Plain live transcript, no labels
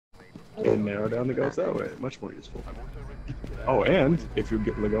And narrow down the ghosts that way. Much more useful. Oh, and if you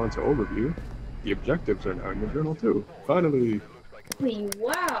go into overview, the objectives are now in your journal too. Finally.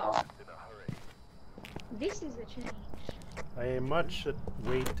 Wow. This is a change. A much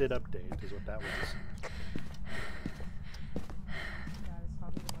awaited update is what that was.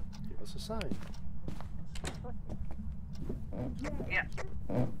 Give us a sign. Yeah.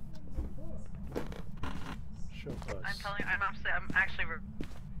 Show us. I'm telling you, I'm actually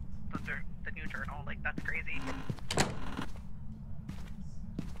the new journal, like that's crazy.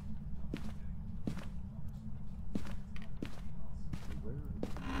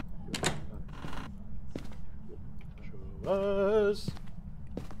 Show us.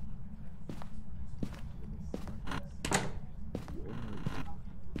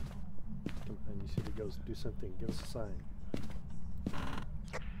 Come on, you see the ghost do something. Give us a sign.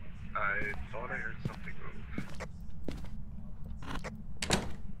 I thought I heard something move.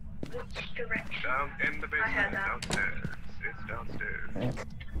 Which direction? Down in the basement, downstairs. It's downstairs.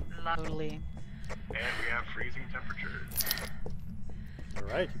 Lovely. And we have freezing temperatures.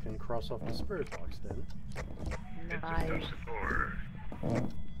 Alright, you can cross off the spirit box then. It just touched the floor.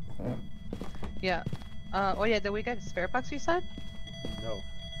 Yeah. Oh yeah, did we get a spare box you said? No.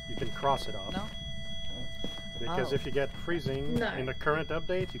 You can cross it off. No? Because Oh. if you get freezing No. in the current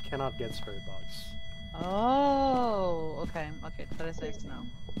update, you cannot get spirit box. Oh, okay. Okay, that is nice to know.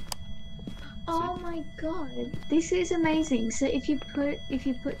 Oh my god, this is amazing. So if you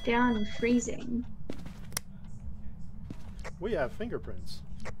put down freezing, We have fingerprints.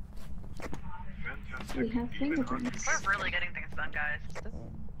 Fantastic. we have fingerprints. We're really getting things done, guys.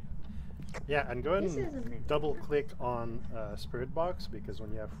 Yeah, and go ahead This is and amazing. double click on spirit box, because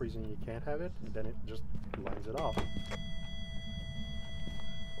when you have freezing you can't have it, and then it just lines it off.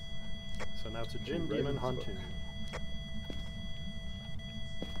 So now it's a Jin Demon hunting.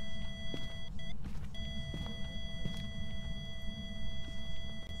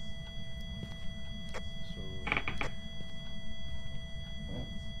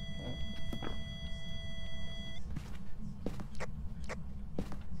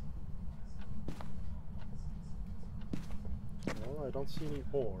 So well, I don't see any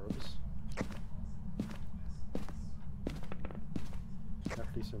orbs. At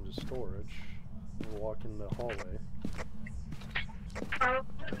least in the storage. We'll walk in the hallway. Oh,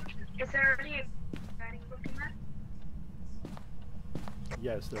 is there already a writing book in there?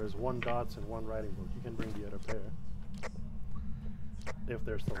 Yes, there's one dots and one writing book. You can bring the other pair. If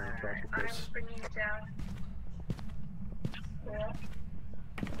they're still on track, of I'm course. bringing it down. Yeah.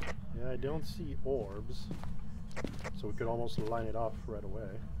 Yeah, I don't see orbs. So we could almost line it off right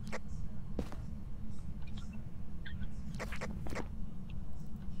away.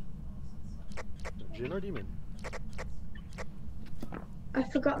 Jinn or demon?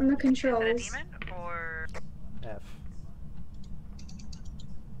 I've forgotten the controls. Is it a demon or? F.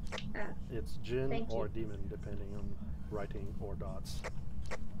 It's Jinn Thank or you. demon, depending on writing or dots.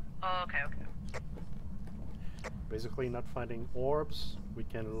 Oh, okay, okay. Basically, not finding orbs, we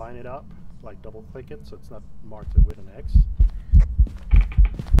can line it up, like double click it, so it's not marked with an X.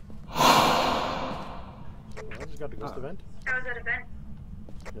 Well, I just got the ghost event. How was that event?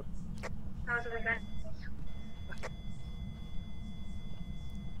 Yep. How was that event?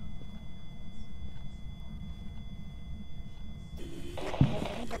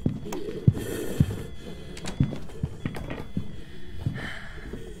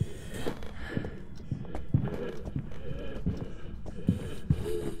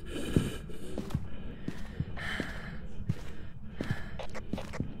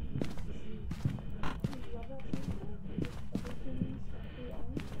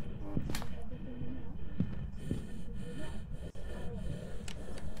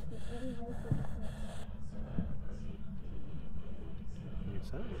 Makes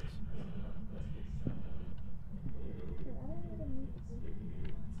sense.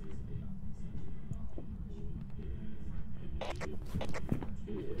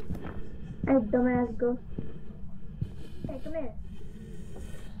 Hey, dumbass ghost. Hey, come here.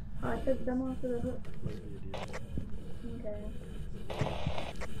 Oh, I took them off of the hook. Must be a demon. Okay.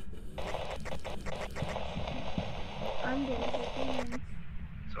 I'm getting it.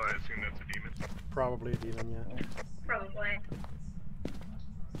 So I assume that's a demon. Probably a demon, yeah. Probably.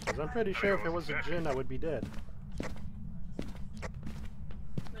 Because I'm pretty sure if it was a Jinn, I would be dead.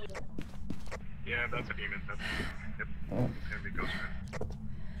 Yeah, that's a demon. That's yep. It's gonna be ghost red.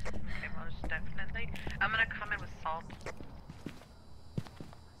 Okay, most definitely. I'm gonna come in with salt.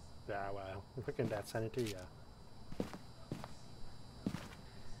 Yeah, well, look at that sanity, yeah.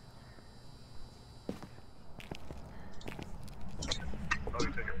 Probably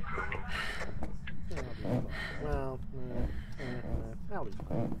take a Well, that'll be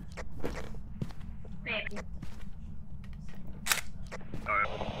fine. Maybe.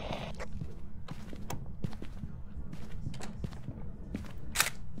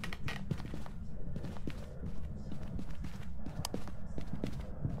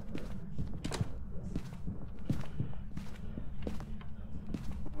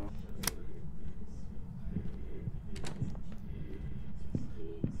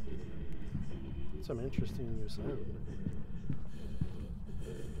 Some interesting new sound.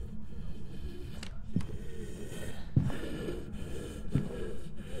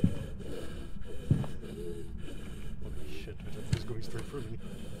 Holy shit, I thought this was going straight for me.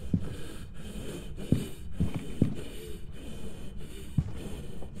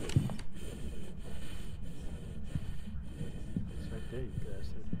 It's right there, you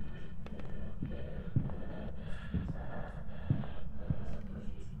bastard.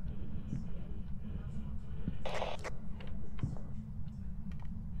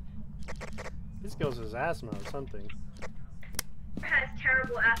 This girl has asthma or something. Has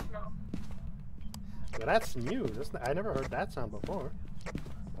terrible asthma. But that's new. I never heard that sound before.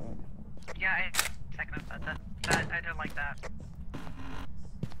 Yeah, I second of that. I don't like that.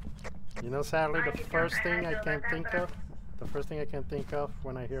 You know, sadly, I the just first don't- thing I I don't can like that, think but of, the first thing I can think of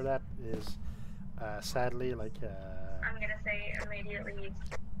when I hear that is, sadly, like, I'm gonna say immediately.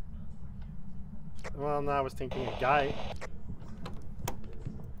 well, no, I was thinking a guy.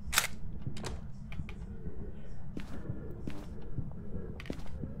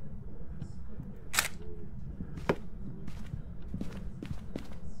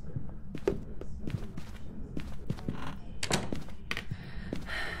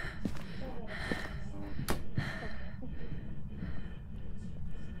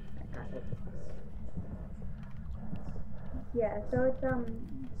 Yeah, so it's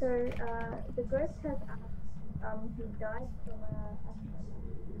the ghost has asked who died from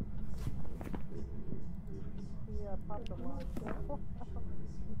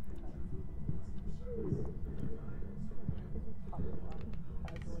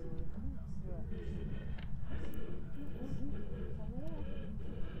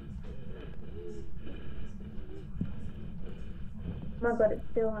Oh my god, it's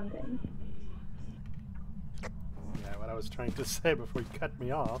still hunting. Yeah, what I was trying to say before you cut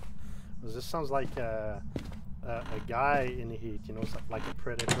me off was this sounds like a guy in the heat, you know, like a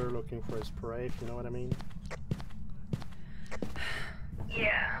predator looking for his prey, if you know what I mean?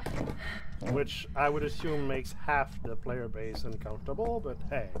 Yeah. Which I would assume makes half the player base uncomfortable, but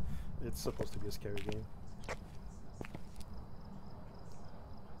hey, it's supposed to be a scary game.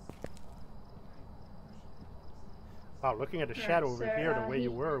 Wow, looking at the shadow over so, here, the way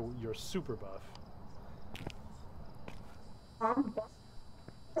you were, you're super buff.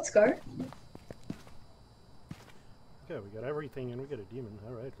 Let's go. Okay, we got everything and we got a demon.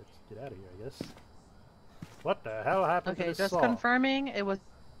 Alright, let's get out of here, I guess. What the hell happened to Okay, this just saw? confirming it was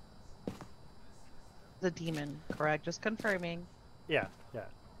the demon, correct? Just confirming. Yeah, yeah.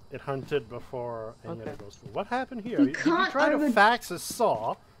 It hunted before any other Okay. goes through. What happened here? You Did you can't try to fax a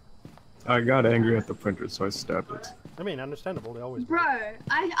saw? I got angry at the printer, so I stabbed it. I mean, understandable, they always do. Bro,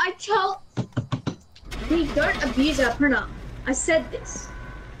 I tell... We don't abuse our printer. I said this.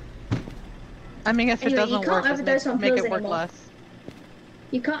 I mean, if Anyway, it you doesn't can't work, just overdose on make pills it work anymore. less.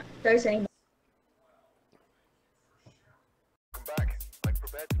 You can't dose anymore. Come back. I've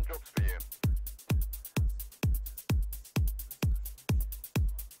prepared some jobs for you.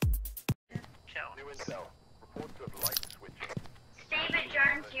 Chill. New intel. Reports of light switching. David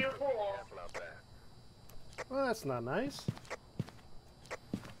Jones, you whore. Careful out there. Well, that's not nice.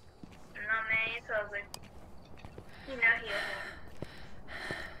 Not me, so I was like... You know he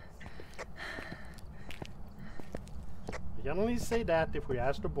You can only say that if we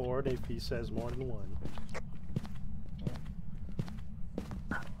ask the board if he says more than one.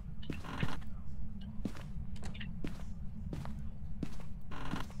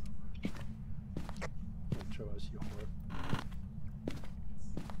 Show us your whore.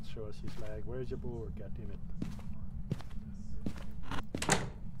 Show us your flag. Where's your board? God damn it.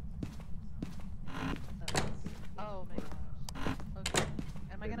 Oh my gosh. Okay.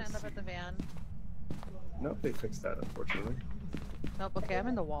 Am I gonna end up at the van? Nope, they fixed that, unfortunately. Nope. Okay, I'm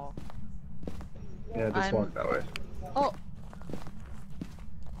in the wall. Yeah, just I'm- walk that way. Oh,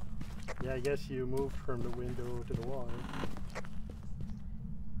 Yeah, I guess you moved from the window to the wall.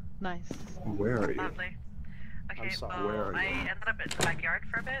 nice. Where are you? Lovely. Okay, sorry, where well, are I you? ended up in the backyard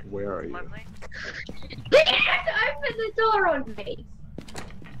for a bit. Where are you? Lovely. Open the door on me.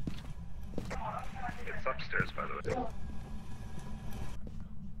 It's upstairs, by the way.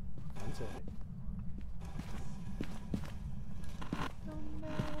 can say. Don't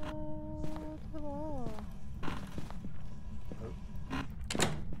know the wall.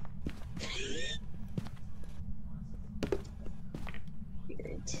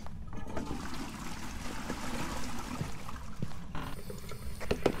 Good.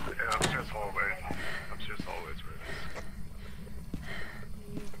 Yeah, upstairs hallway. Upstairs hallway is where it is.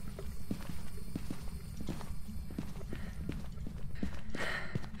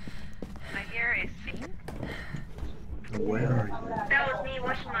 I hear a scene. Where are you? That was me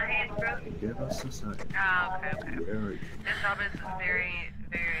washing my hands, bro. Give us a sign. Oh, okay, okay. Where are you? This job is very,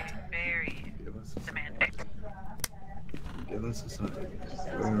 very, very Give us a sign. demanding. Give us a sign.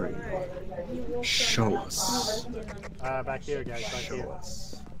 Where are you? Show us. Back here, guys. Back Show here.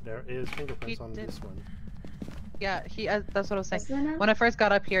 us. There is fingerprints He on did- this one. Yeah, that's what I was saying. This one now? When I first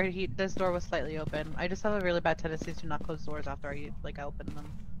got up here, this door was slightly open. I just have a really bad tendency to not close doors after I open them.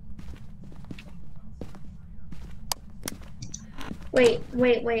 Wait.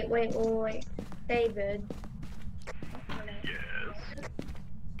 David, Yes.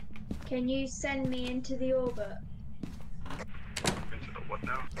 can you send me into the orbit? Into the what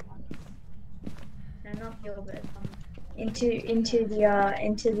now? No, not the orbit. Into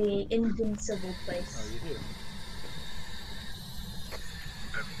the invincible Oh, place. you're here.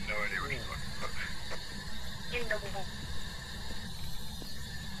 I have no idea what you're talking about. In the wall.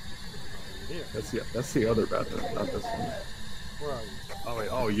 Oh, you're here. That's the other bathroom, not this one. Where are you? Oh wait,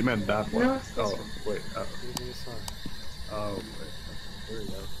 oh you meant that one. No, it's this Oh one. wait, Give me a sign. oh wait. There we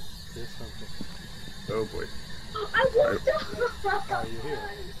go. Here's something. Oh boy. I walked Oh, you're here.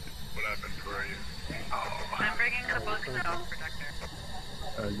 What happened? Where are you? Oh. I'm bringing the book and the dog protector.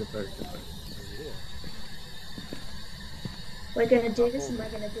 Get back. Oh, you're here. We're gonna do this and we're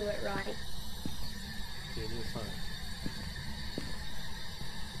gonna do it right. Give me a sign.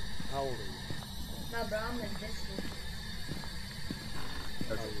 How old are you? No, bro, I'm invincible.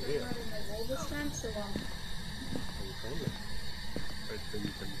 Oh, you're here. Not in the wall this time, so Are you friendly?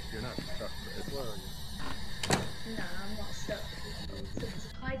 You're not stuck, right? Where are you? nah, I'm not stuck. There's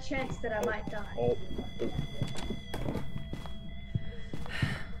a high chance that I might die. Oh.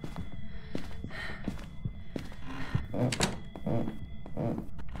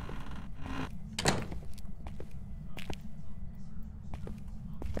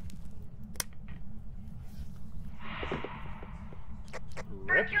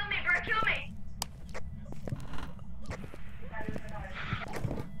 Rip. Kill me, bro, kill me!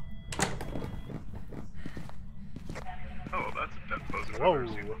 Oh, that's a death pose.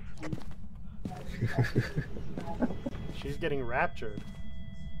 Whoa. She's getting raptured.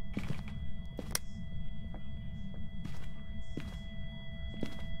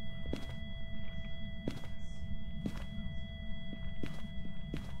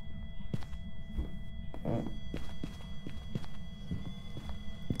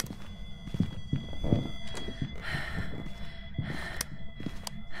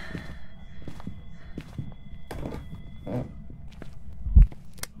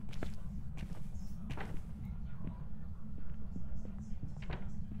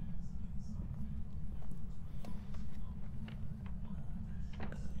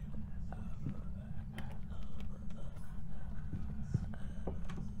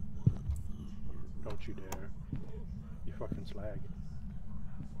 Don't you dare. You fucking slag.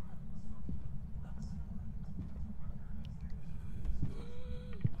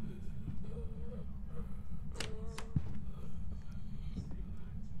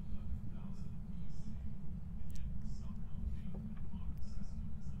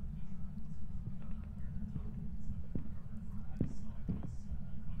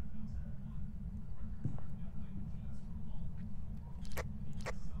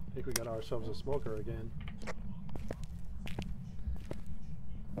 I think we got ourselves a smoker again.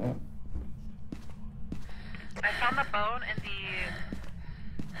 I found the bone in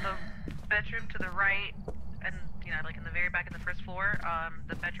the bedroom to the right, and like in the very back of the first floor.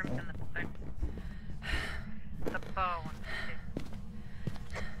 The bedroom and the bone.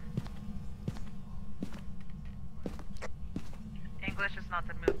 English is not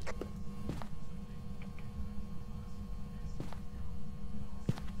the move.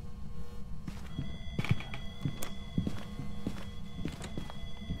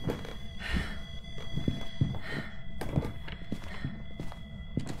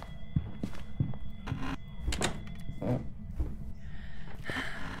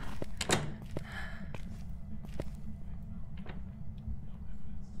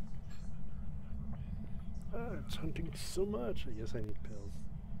 It's hunting so much. I guess I need pills.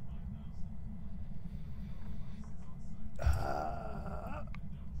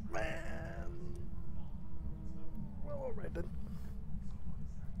 Man.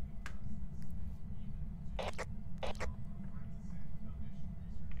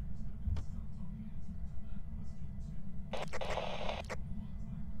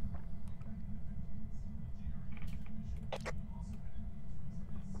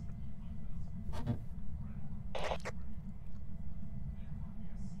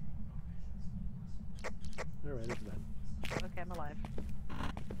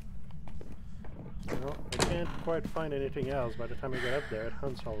 Well, I can't quite find anything else. By the time I get up there, it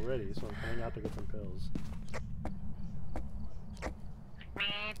hunts already, so I'm coming out to get some pills. Me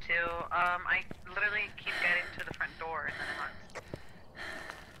too. I literally keep getting to the front door and then it hunts.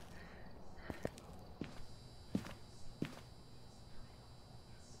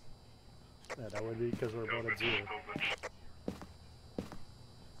 Yeah, that would be because we're about at 0.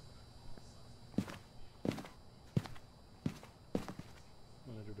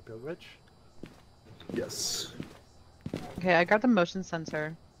 Wanna do the pill glitch? Yes. Okay, I grabbed the motion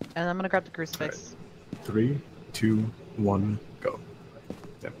sensor, and I'm gonna grab the crucifix. 3, 2, 1, go.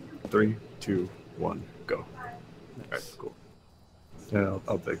 Yep. 3, 2, 1, go. Nice. Alright, cool. Yeah,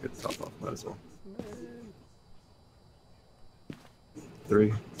 I'll take it top off, might as well.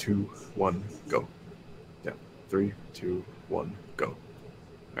 3, 2, 1, go. Yeah. 3, 2, 1, go.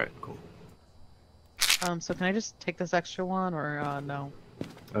 Alright, cool. So can I just take this extra one, or no?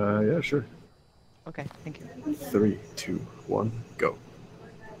 Yeah, sure. Okay, thank you. 3, 2, 1, go.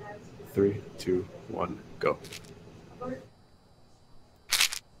 3, 2, 1, go. Alright,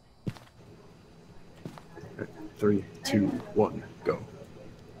 3, 2, 1, go.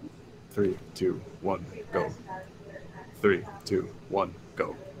 3, 2, 1, go. 3, 2, 1,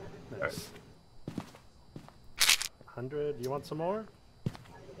 go. Nice. 100. You want some more?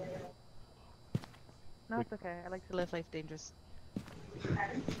 No, it's okay. I like to live life dangerous.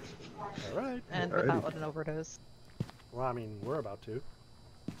 Alright. And Alrighty. without an overdose. Well, I mean, we're about to.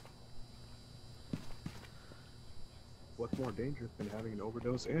 What's more dangerous than having an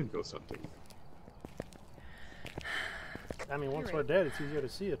overdose and go something? I mean, once You're we're right. dead, it's easier to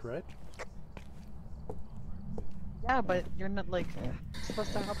see it, right? Yeah, but you're not like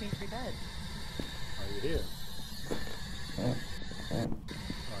supposed to help me if you're dead. Are you here? Are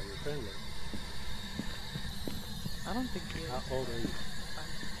you friendly? I don't think you. How old are you?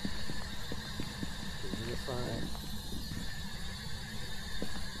 Give me a sign.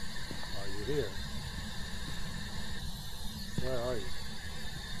 Are you here? Where are you?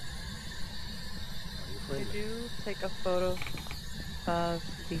 Are you Did friendly? you take a photo of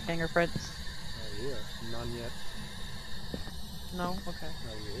the fingerprints? Are you here? None yet. No. Okay.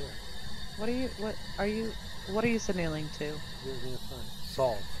 Are you here? What are you signaling to? Give me a sign.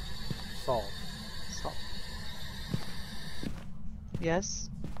 Salt. Salt. Salt. Yes.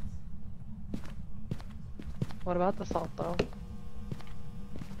 What about the salt, though?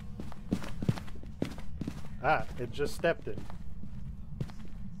 Ah, it just stepped in.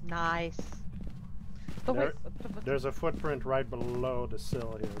 Nice. But There- wait. There's a footprint right below the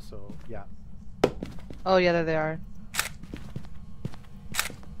sill here, so yeah. Oh yeah, there they are.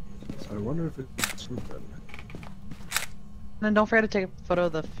 So I wonder if it's true then. And then don't forget to take a photo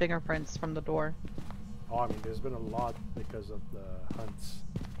of the fingerprints from the door. Oh, I mean, there's been a lot because of the hunts.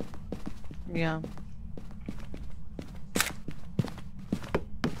 Yeah.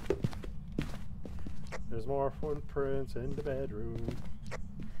 There's more footprints in the bedroom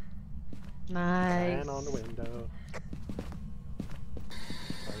Nice. and on the window.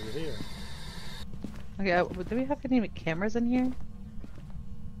 Are you here? Okay, do we have any cameras in here?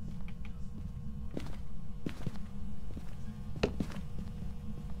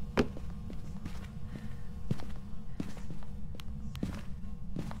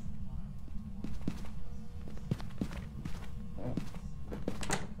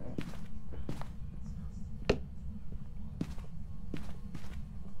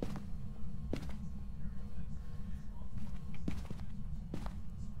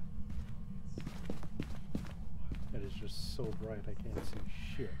 It is just so bright I can't see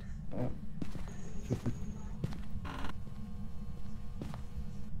shit.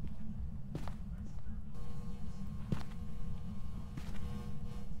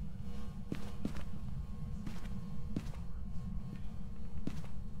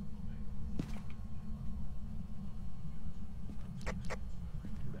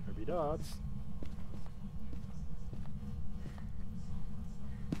 Better be dots.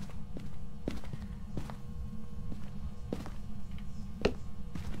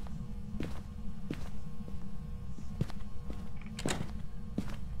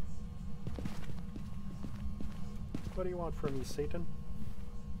 What do you want from me, Satan?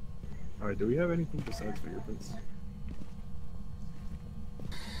 Alright, do we have anything besides fingerprints?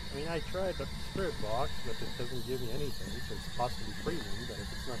 I mean, I tried the spirit box, but it doesn't give me anything, so it's possibly freezing, but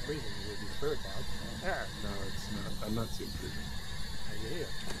if it's not freezing, it will be spirit box. There! No, it's not. I'm not seeing freezing. Are you here?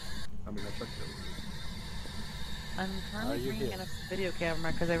 I mean, I checked everything. I'm Are currently you bringing here? in a video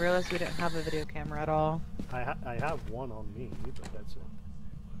camera because I realized we didn't have a video camera at all. I have one on me, but that's it.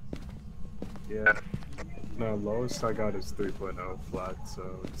 Yeah. No, lowest I got is 3.0 flat,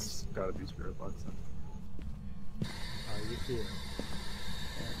 so it's gotta be spirit box then. Are you here?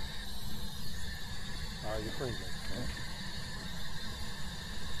 Are you friendly?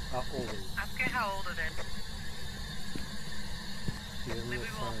 Always. Ask it how old it is. Give me Maybe a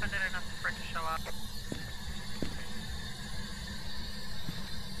we'll sign. open it enough for it to show up.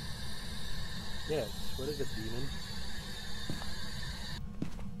 Yes, what is it, demon?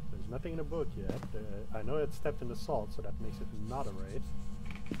 There's nothing in the book yet. I know it stepped in the salt, so that makes it not a wraith.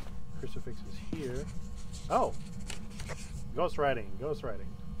 Crucifix is here. Oh! Ghost writing, ghost writing.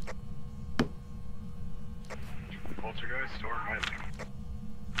 Poltergeist or Miley?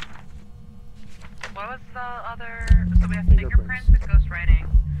 What was the other? So we have Fingerprints. fingerprints and ghost writing.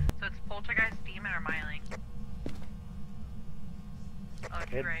 So it's poltergeist, demon, or myling. Oh,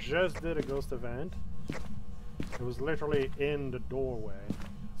 It you're right. just did a ghost event. It was literally in the doorway,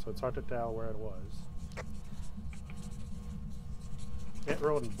 so it's hard to tell where it was. It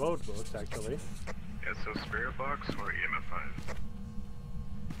wrote in both books, actually. Yeah, so spirit box or EMF 5?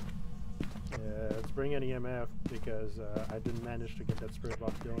 Yeah, let's bring an EMF because I didn't manage to get that spirit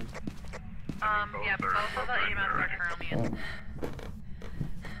box going. Yeah, both of the EMFs are currently in.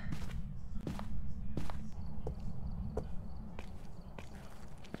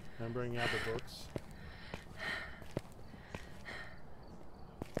 I'm bringing out the books.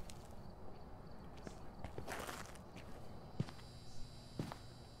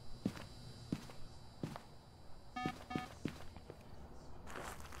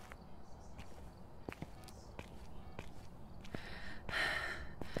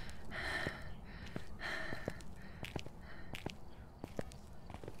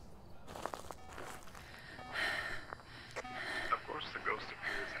 Of course, the ghost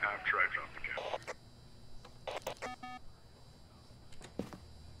appears after I drop the camera.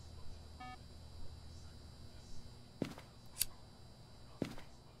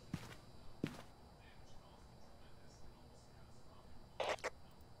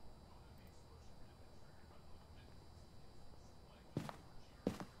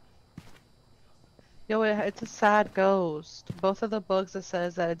 Yo, it's a sad ghost. Both of the books it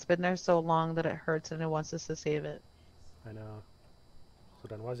says that it's been there so long that it hurts and it wants us to save it. I know. So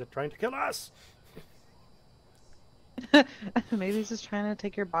then why is it trying to kill us? Maybe he's just trying to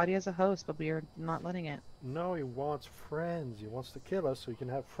take your body as a host, but we are not letting it. No, he wants friends. He wants to kill us so he can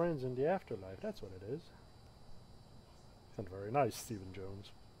have friends in the afterlife. That's what it is. And very nice, Stephen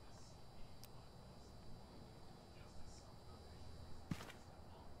Jones.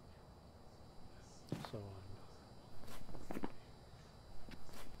 So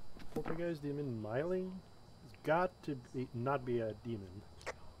Poltergeist, demon, myling? It's got to be not be a demon.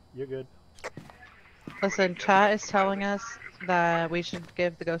 You're good. Listen, chat is telling us that we should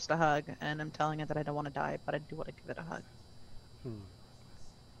give the ghost a hug, and I'm telling it that I don't want to die, but I do want to give it a hug.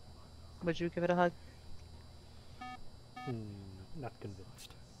 Would you give it a hug? Not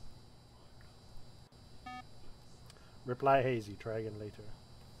convinced. Reply hazy, try again later.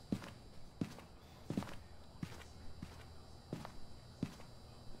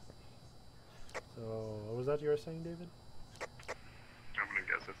 So, what was that you were saying, David? I'm gonna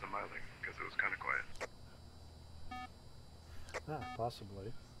guess it's a Miley, because it was kind of quiet. Ah,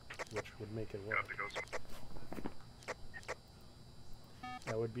 possibly. Which would make it Got work. the ghost.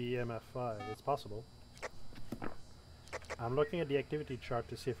 That would be EMF 5. It's possible. I'm looking at the activity chart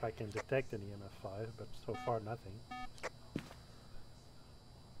to see if I can detect an EMF 5, but so far nothing.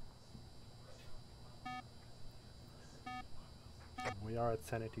 We are at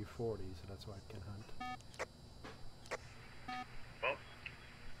sanity 40, so that's why it can hunt. Well,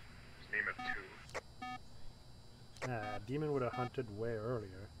 it's an EMF 2. Demon would have hunted way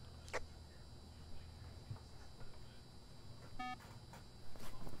earlier.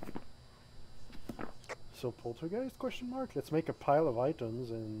 So poltergeist, question mark? Let's make a pile of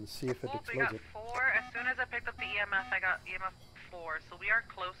items and see if it Well, we explodes got it. 4. As soon as I picked up the EMF, I got EMF 4, so we are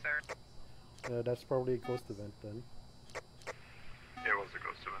closer. That's probably a ghost event then. It was a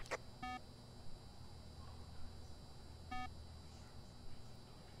ghost event.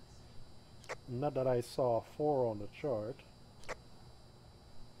 Not that I saw 4 on the chart.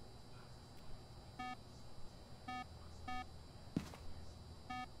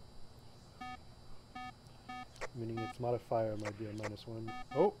 Meaning its modifier might be a -1.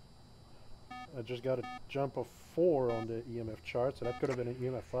 Oh! I just got a jump of 4 on the EMF chart, so that could have been an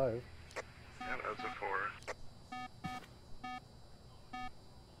EMF 5. Yeah, that's a 4.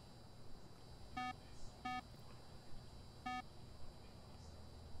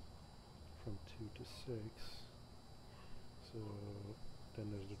 From 2 to 6. So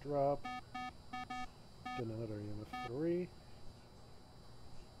then there's the drop. Then another EMF 3.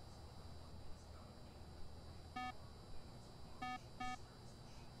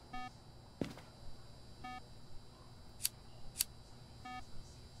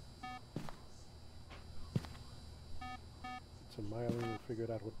 So Miley we figured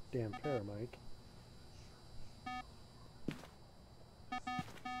out what damn paramike.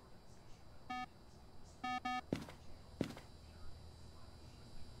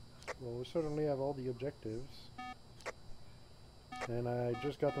 Well, we certainly have all the objectives. And I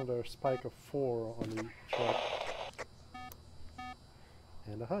just got another spike of 4 on the truck.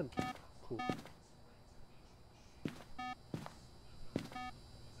 And a hunt. Cool.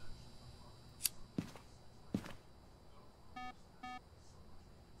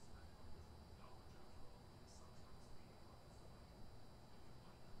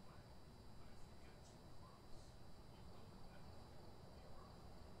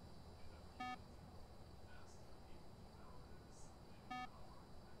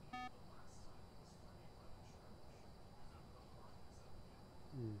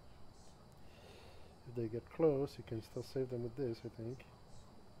 If they get close, you can still save them with this, I think.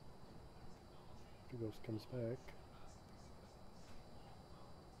 If the ghost comes back.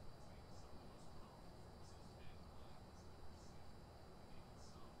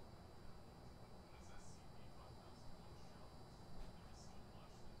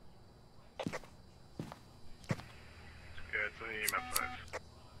 Yeah, it's an EMF 5.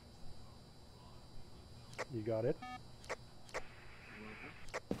 You got it?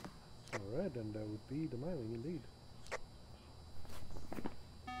 Alright, and that would be the miling indeed.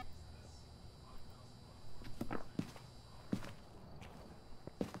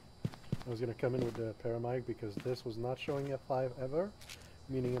 I was gonna come in with the paramag because this was not showing a 5 ever,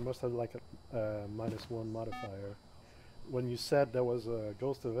 meaning it must have like a -1 modifier. When you said there was a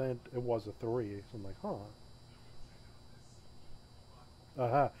ghost event, it was a 3, so I'm like, huh.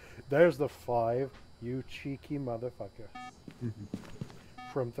 Aha, there's the 5, you cheeky motherfucker.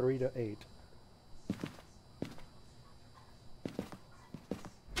 From 3 to 8.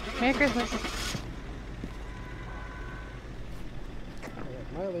 Merry Christmas.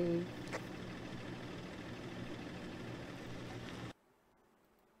 Alright, Miley.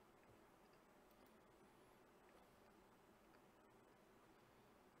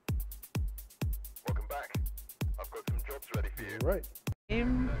 Welcome back. I've got some jobs ready for you. Right.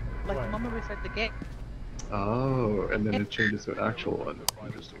 Game, like the Right. moment we start the game. Oh, and then it changes to an actual one.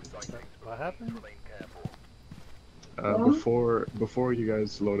 Interesting. What happened? Before you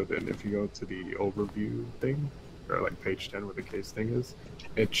guys load it in, if you go to the overview thing, or like page 10 where the case thing is,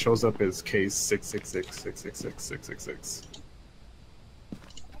 it shows up as case 666-666-666.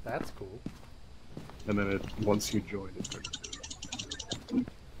 That's cool. And then once you join, it turns.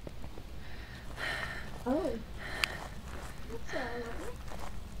 Oh. That's lovely.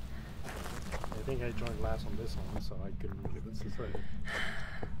 I think I joined last on this one, so I couldn't really. This is right.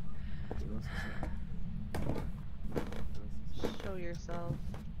 Show yourself.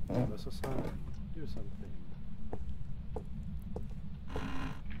 Give us a sign. Do something.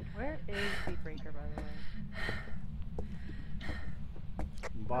 Where is the breaker, by the way?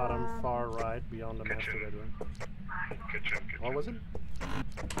 Bottom far right, beyond the master bedroom. Kitchen. What was it?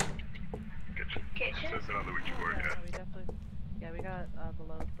 Kitchen. It says it on the wiki board, Yeah, yeah. we definitely. Yeah, we got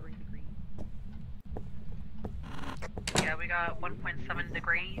below 3 degrees. Yeah, we got 1.7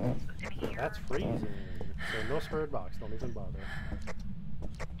 degrees in here. That's freezing. So no spirit box. Don't even bother.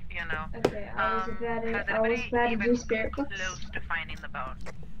 You know. Okay, I was about Has to anybody do even spirit books. close to finding the bone?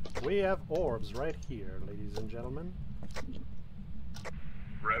 We have orbs right here, ladies and gentlemen.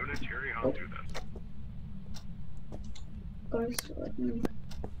 Revenant, Jerry, how do then? Ghost Warden.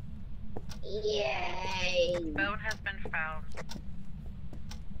 Yay! Bone has been found.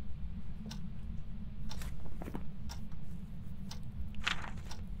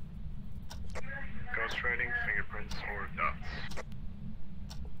 Ghost writing, fingerprints, or dots.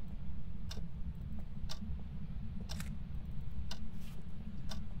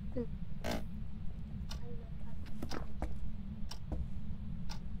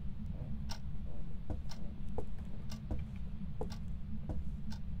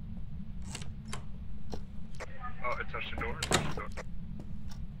 Oh, it touched the door.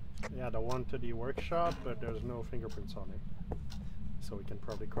 Yeah, the one to the workshop, but there's no fingerprints on it. So we can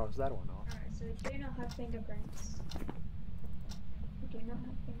probably cross that one off. Alright, so we do not have fingerprints. We do not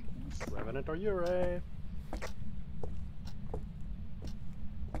have fingerprints. Revenant or Ure?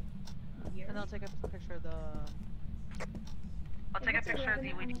 And I'll take a picture of the. I'll take a picture of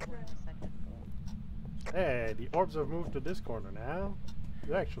the waiting in a second. Hey, the orbs have moved to this corner now.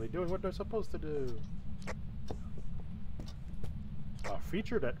 They're actually doing what they're supposed to do. A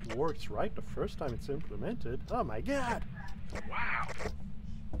feature that works right the first time it's implemented. Oh my god! Wow.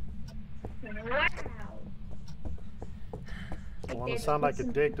 Wow. I want to sound like a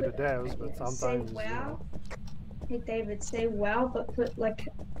dick to the devs, but sometimes, say you wow. know. Hey David, say wow, but put like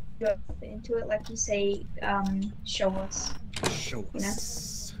into it like you say show us. Show You know?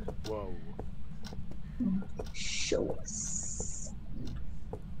 us. Whoa. Show us.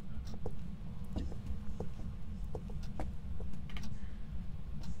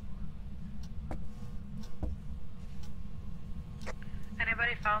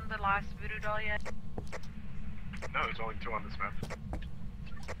 Anybody found the last voodoo doll yet? No, there's only 2 on this map.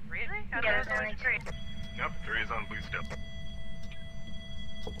 Really? I thought Yeah, there was only only 3. Yep, 3 is on blue still.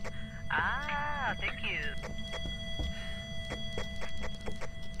 Ah, thank you.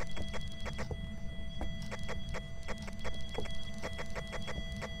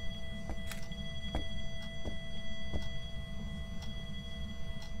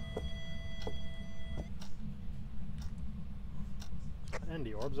 And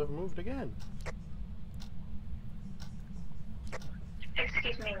the orbs have moved again.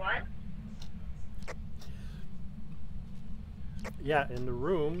 Excuse me, what? Yeah, in the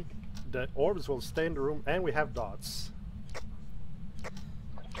room, the orbs will stay in the room, and we have dots.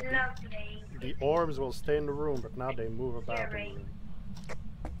 Lovely. The orbs will stay in the room, but now they move about in the Yuri. room.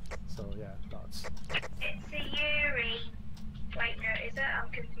 So yeah, dots. It's a Yuri. Wait, no, is it? I'm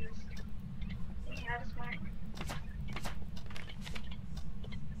confused. Yeah, that's right.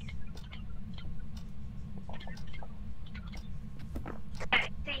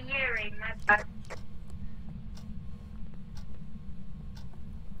 It's a Yuri, my bad.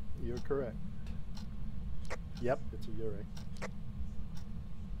 You're correct. Yep, it's a Yuri.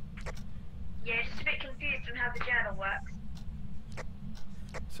 Yeah, just a bit confused on how the journal works.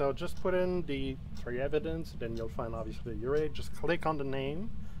 So just put in the 3 evidence, then you'll find obviously the Yuri. Just click on the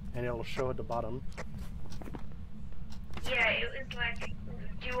name, and it'll show at the bottom. Yeah, it was like,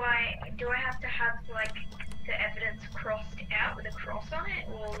 do I have to have like the evidence crossed out with a cross on it,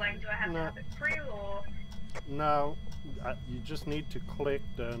 or like do I have No. to have it through, or? No, you just need to click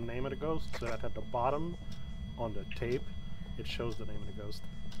the name of the ghost, so that at the bottom on the tape, it shows the name of the ghost.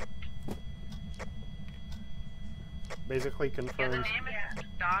 Basically Yeah, the confirms name is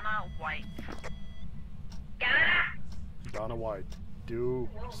Donna White. Ghana! Donna White. Do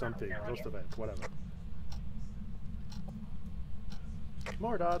something, ghost event, whatever.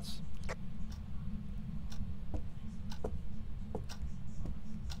 More dots.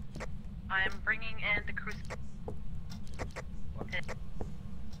 I'm bringing in the crucifix.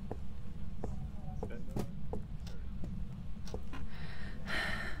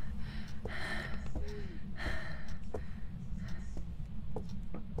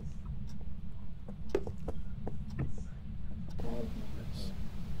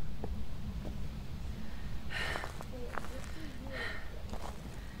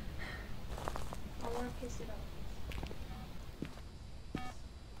 I want to piss it off.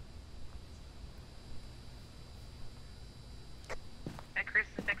 A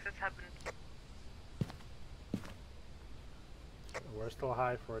crucifixes have been. We're still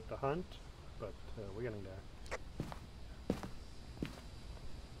high for it to hunt, but we're getting there.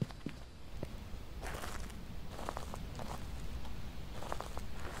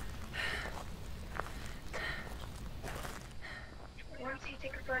 Once you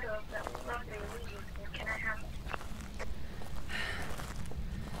take a photo of that lovely Ouija board, can I have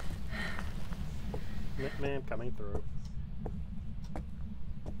it? Man coming through.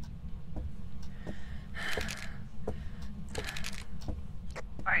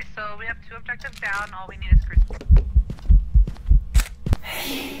 Alright, so we have 2 objectives down, all we need is crucifix.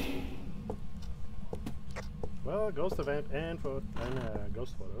 Well, ghost event and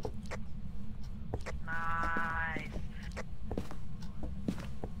ghost photo. Nice.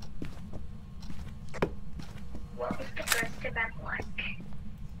 What was the first event like?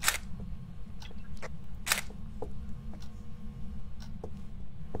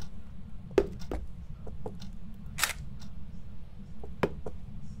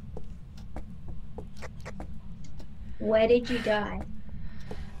 Where did you die?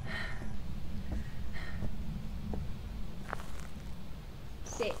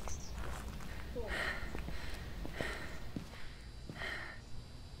 6. 4.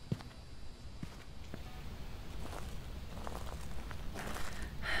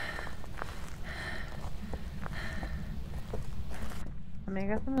 I mean, I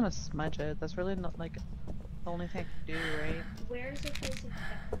guess I'm gonna smudge it. That's really not like the only thing I can do, right? Where is it facing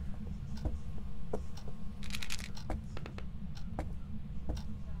down?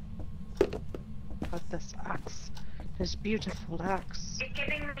 But this axe, this beautiful axe. It's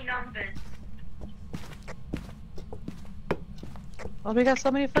giving me numbers. Oh, we got so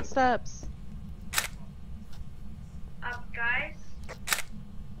many footsteps. Guys.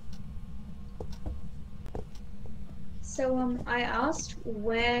 So I asked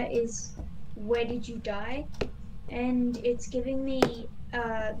where did you die, and it's giving me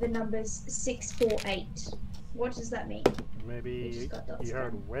the numbers 648. What does that mean? We Maybe just got dots you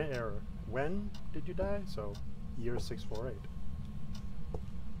heard again. where, when did you die? So year 648.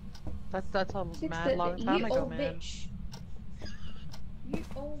 That's a Six mad that- long you time ago, old man. bitch. You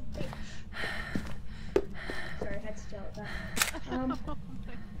old bitch. Sorry, I had to tell it that.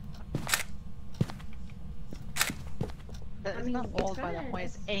 It's I mean, not it's old by that kinda- point.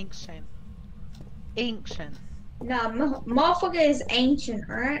 It's ancient. Ancient. Nah, motherfucker is ancient,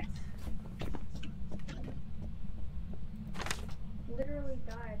 alright? Literally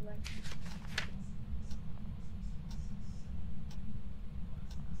died like.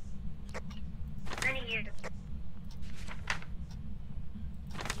 Many years.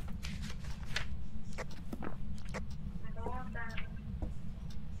 I don't want that.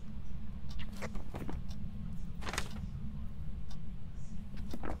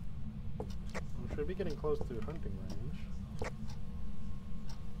 We should be getting close to hunting range.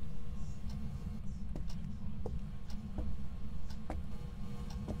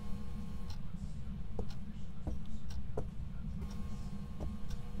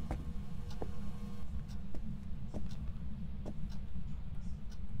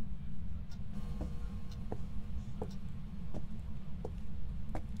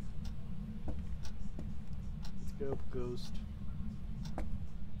 Let's go, ghost.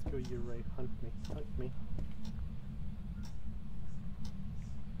 Let's go, you Ray. Hunt me. Hunt me.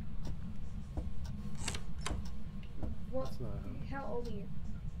 What? That's not a hunt. How old are you?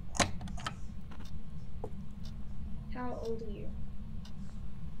 How old are you?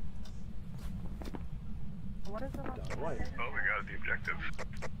 What is it? Done right. Oh, we got the objective.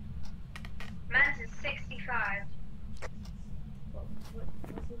 Man's is 65.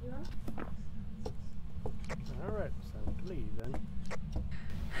 What's he doing? Alright, it's time to leave then.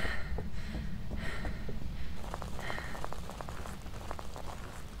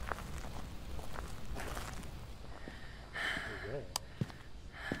 Okay.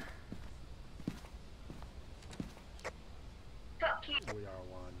 Fuck you. We are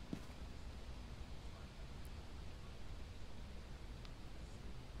one.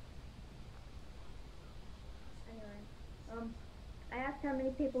 Anyway, I asked how many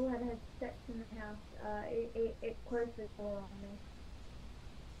people had had sex in the house. It closed the door on me.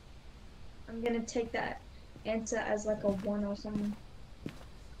 I'm gonna take that answer as like a 1 or something.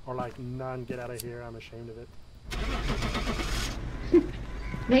 Or like, none, get out of here, I'm ashamed of it.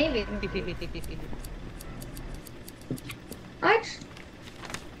 Maybe. I.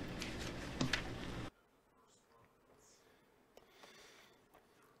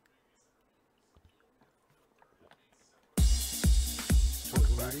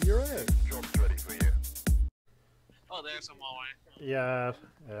 You're right. Job's ready for you. Oh, there's a mole. Yeah,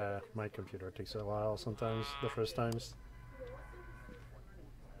 my computer takes a while sometimes, the first times.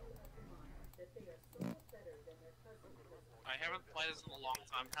 I haven't played this in a long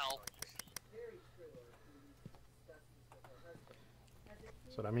time. Help.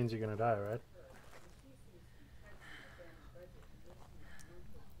 So that means you're gonna die, right?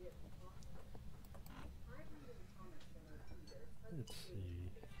 Let's see.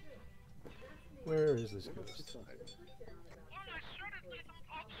 Where is this ghost?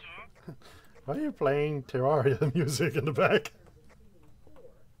 Why are you playing Terraria music in the back? It's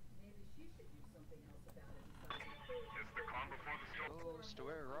the calm before the storm. Ghost,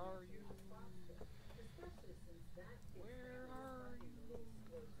 where are you? Where are you?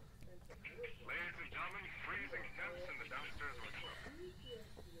 Ladies and gentlemen, freezing temps in the downstairs workshop.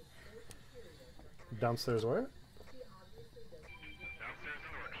 Downstairs where? Downstairs in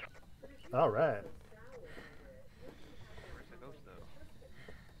the workshop. Alright. Where's the ghost, though?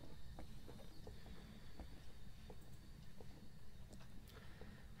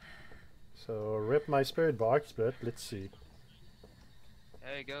 So, rip my spirit box, but let's see.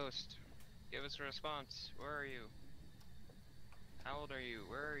 Hey, ghost. Give us a response. Where are you? How old are you?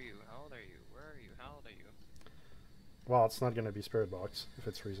 Where are you? How old are you? Where are you? How old are you? Well, it's not gonna be spirit box if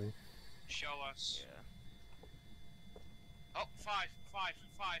it's freezing. Show us. Yeah. Oh, five.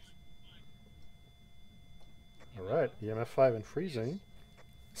 Alright, EMF 5 and freezing.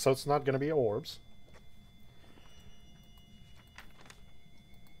 So it's not gonna be orbs.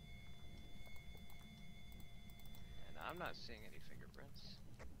 And I'm not seeing any fingerprints.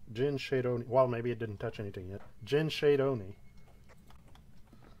 Jin Shade Oni. Well, maybe it didn't touch anything yet. Jin Shade Oni.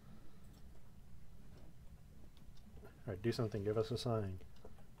 Alright, do something. Give us a sign.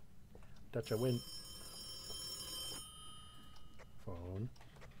 Touch a win. Phone.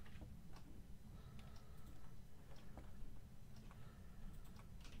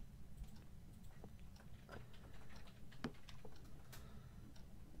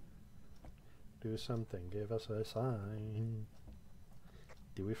 Do something. Give us a sign.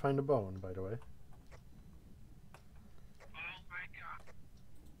 Did we find a bone, by the way? Oh my god.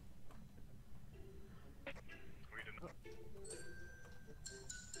 We did not.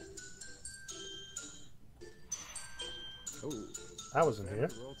 Oh, I wasn't here.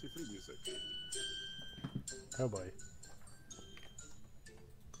 royalty-free music. Oh boy.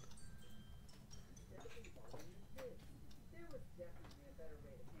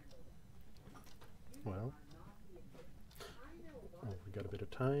 Well. Oh, we got a bit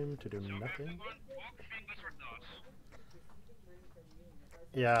of time to do nothing.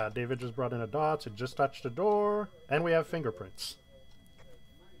 Yeah, David just brought in a dot, it just touched the door, and we have fingerprints.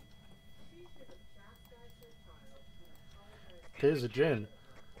 Tis a djinn.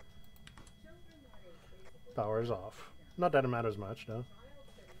 Power's off. Not that it matters much, though.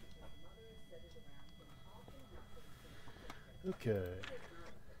 Okay.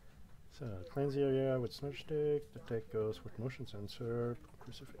 So, cleanse the area with smudge stick, detect ghost with motion sensor,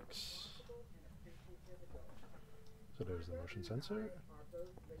 crucifix. So there's the motion sensor.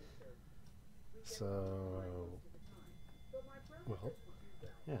 So, well,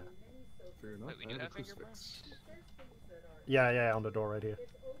 yeah. Fair enough. Wait, we do and a have crucifix. Yeah, on the door right here.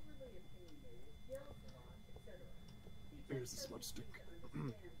 Here's the smudge stick.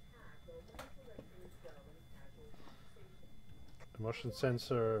 The motion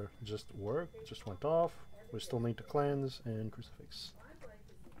sensor just worked, just went off. We still need to cleanse and crucifix.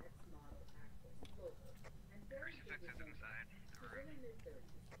 Crucifix is inside the room.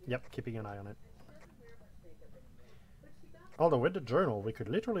 Yep, keeping an eye on it. Although with the journal, we could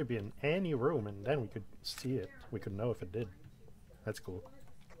literally be in any room and then we could see it. We could know if it did. That's cool.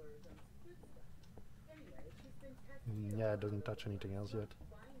 Yeah, it doesn't touch anything else yet.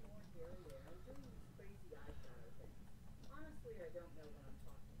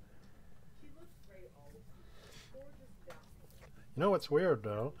 You know what's weird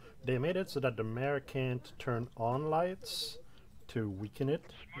though? They made it so that the mayor can't turn on lights to weaken it.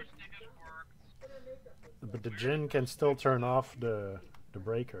 But the djinn can still turn off the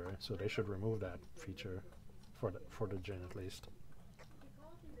breaker, so they should remove that feature for the djinn at least.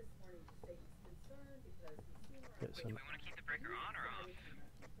 Okay, so We want to keep the breaker on or off?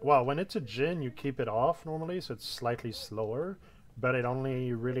 well, when it's a djinn, you keep it off normally, so it's slightly slower, but it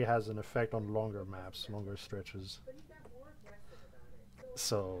only really has an effect on longer maps, longer stretches.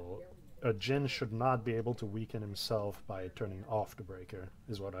 So a djinn should not be able to weaken himself by turning off the breaker,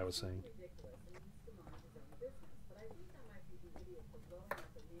 is what I was saying.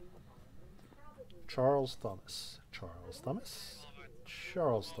 Charles Thomas. Charles Thomas?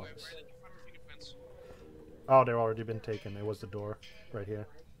 Charles Thomas. Oh, they've already been taken. It was the door right here.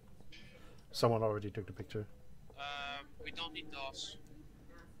 Someone already took the picture. We don't need those.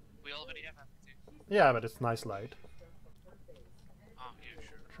 We already have everything. Yeah, but it's nice light. Oh, yeah,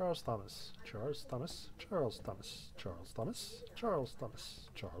 sure. Charles Thomas. Charles Thomas. Charles Thomas. Charles Thomas. Charles Thomas.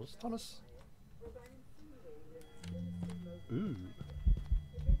 Charles Thomas. Ooh.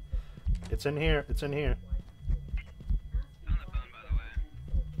 It's in here. It's in here. Found the bone, by the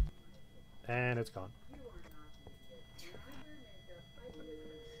way. And it's gone.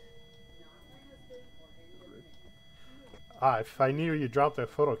 Ah, if I knew you dropped that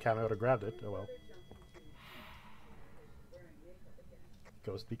photo cam, I would have grabbed it. Oh well.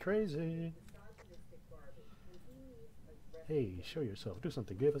 Ghost be crazy. Hey, show yourself. Do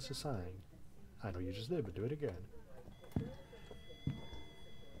something. Give us a sign. I know you just did, but do it again.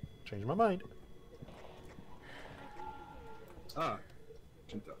 Change my mind. Ah,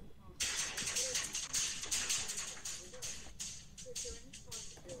 Chinta.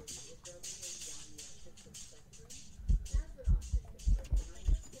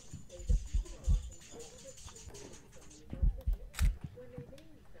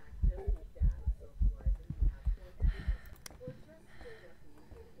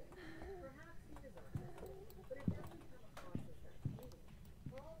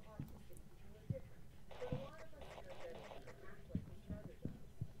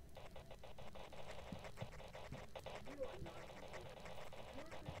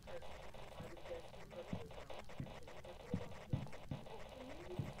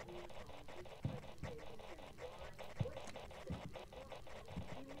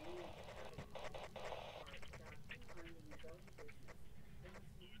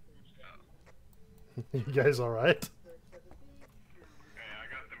 You guys alright?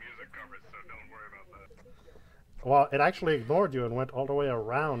 Well, it actually ignored you and went all the way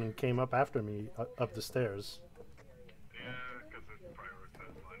around and came up after me up the stairs. Yeah, because it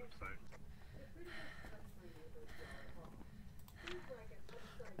prioritized line of sight.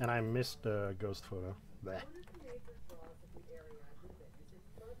 And I missed the ghost photo. Bleh.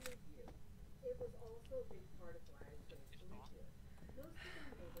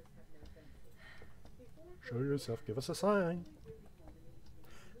 Show yourself, give us a sign.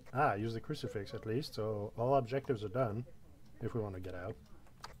 Ah, use the crucifix at least, so all objectives are done, if we want to get out.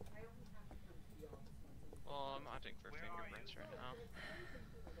 Well, I'm hunting for fingerprints right now.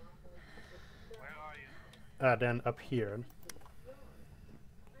 Where are you? Then up here.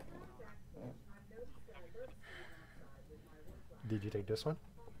 Did you take this one?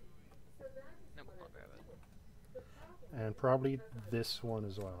 Nope, I'll grab it. And probably this one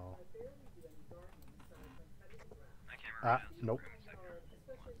as well. My camera Ah, ran out, so nope. we're gonna second.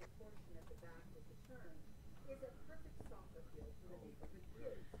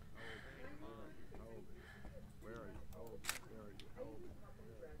 Where are you? How old? Where are you? How old?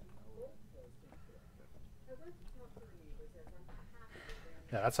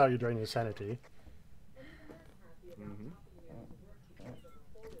 Yeah, that's how you drain your sanity. Mm-hmm.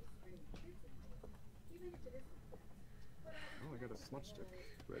 Oh, I got a smudge stick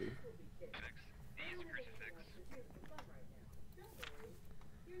ready. Use a crucifix.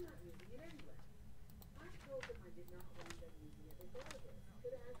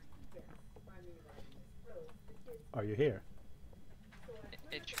 Are you here?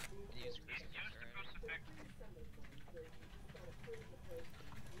 Use a crucifix.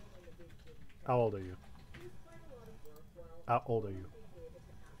 How old are you? How old are you?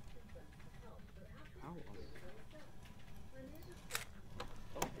 How old?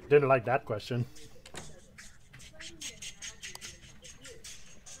 Didn't like that question.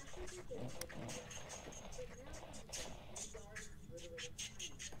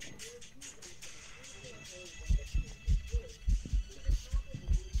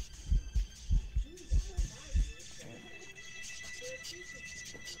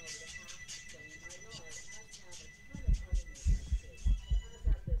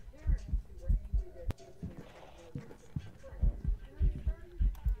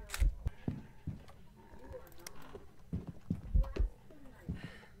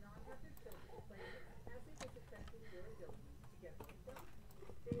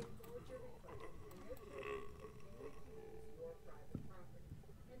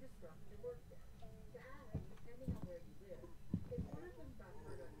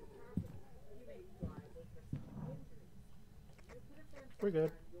 We're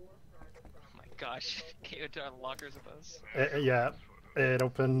good. Oh my gosh, can you turn lockers with us? Yeah, it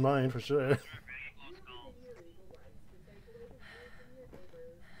opened mine for sure. I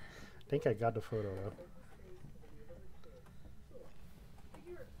think I got the photo though.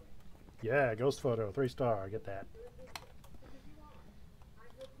 Yeah, ghost photo, 3-star, get that.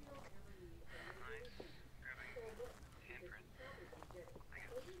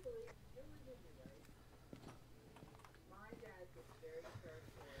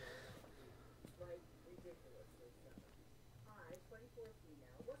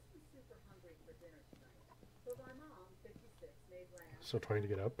 So trying to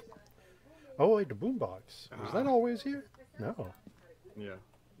get up. Oh wait, the boombox. Was that always here? No. Yeah.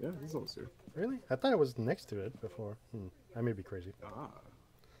 Yeah, this is almost here. Really? I thought it was next to it before. I may be crazy. Ah.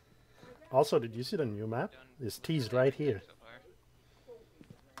 Also, did you see the new map? It's teased right here. So far.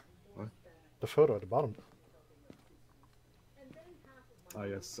 What? The photo at the bottom. Ah,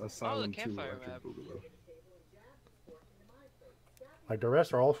 yes. Asylum 2 campfire Electric map. Boogaloo. Like the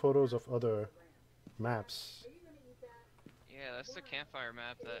rest are all photos of other maps. Yeah, that's the campfire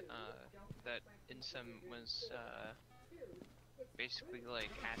map that that Insem was basically like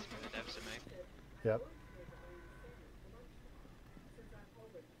asking the devs to make. Yep.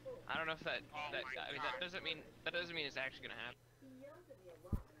 I don't know if that I mean that doesn't mean it's actually gonna happen.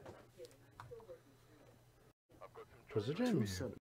 Where's the gym? 270.